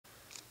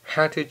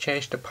How to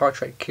change the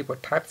portrait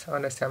keyboard types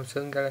on the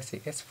Samsung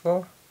Galaxy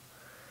S4.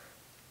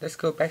 Let's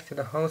go back to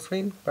the home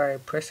screen by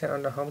pressing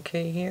on the home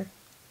key here.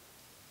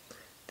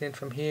 Then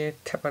from here,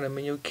 tap on the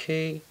menu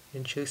key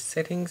and choose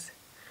settings.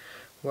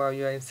 While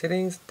you are in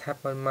settings,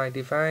 tap on my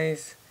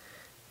device,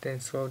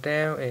 then scroll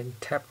down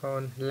and tap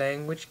on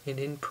language and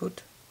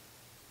input.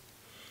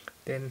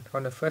 Then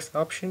on the first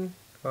option,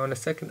 or on the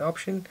second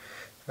option,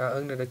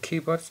 under the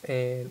keyboards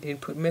and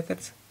input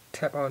methods,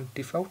 tap on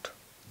default.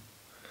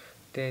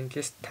 Then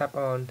just tap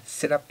on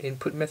set up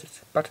input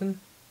methods button.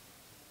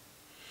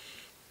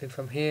 Then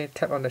from here,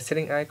 tap on the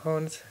setting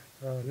icons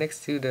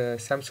next to the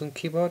Samsung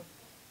keyboard.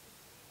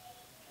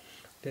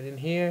 Then in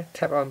here,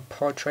 tap on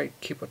portrait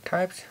keyboard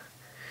types.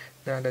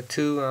 Now the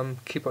two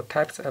keyboard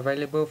types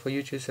available for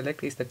you to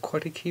select is the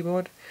QWERTY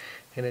keyboard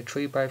and the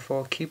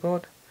 3x4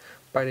 keyboard.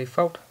 By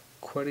default,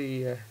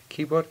 QWERTY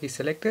keyboard is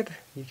selected.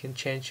 You can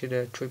change to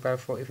the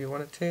 3x4 if you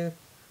wanted to.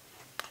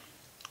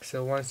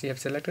 So once you have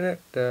selected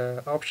it,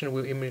 the option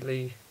will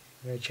immediately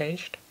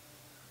changed.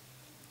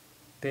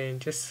 Then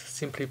just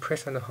simply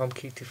press on the home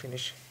key to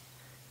finish.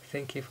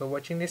 Thank you for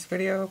watching this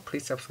video.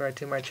 Please subscribe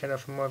to my channel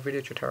for more video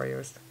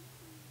tutorials.